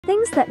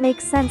Things that make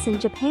sense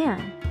in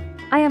Japan.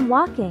 I am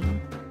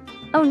walking.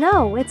 Oh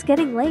no, it's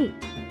getting late.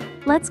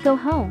 Let's go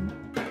home.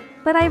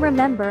 But I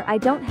remember I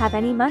don't have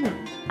any money.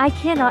 I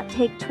cannot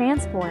take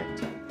transport.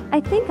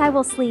 I think I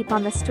will sleep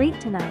on the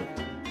street tonight.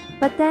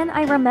 But then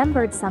I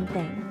remembered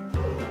something.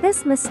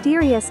 This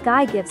mysterious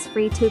guy gives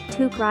free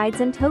tuk-tuk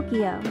rides in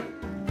Tokyo.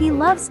 He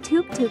loves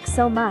tuk-tuk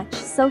so much,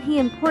 so he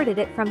imported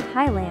it from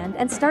Thailand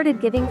and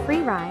started giving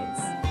free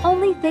rides.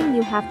 Only thing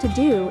you have to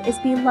do is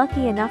be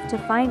lucky enough to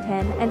find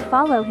him and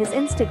follow his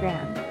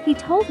Instagram. He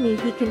told me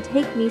he can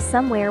take me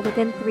somewhere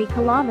within 3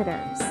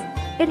 kilometers.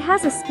 It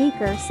has a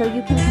speaker so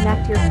you can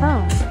connect your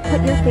phone,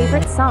 put your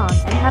favorite song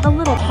and have a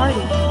little party.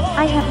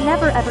 I have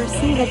never ever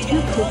seen a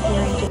tuk-tuk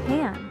here in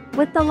Japan.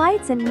 With the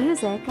lights and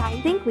music,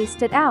 I think we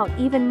stood out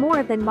even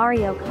more than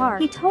Mario Kart.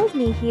 He told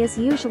me he is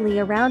usually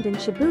around in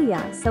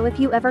Shibuya, so if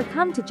you ever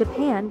come to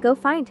Japan, go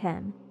find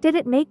him. Did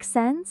it make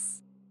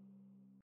sense?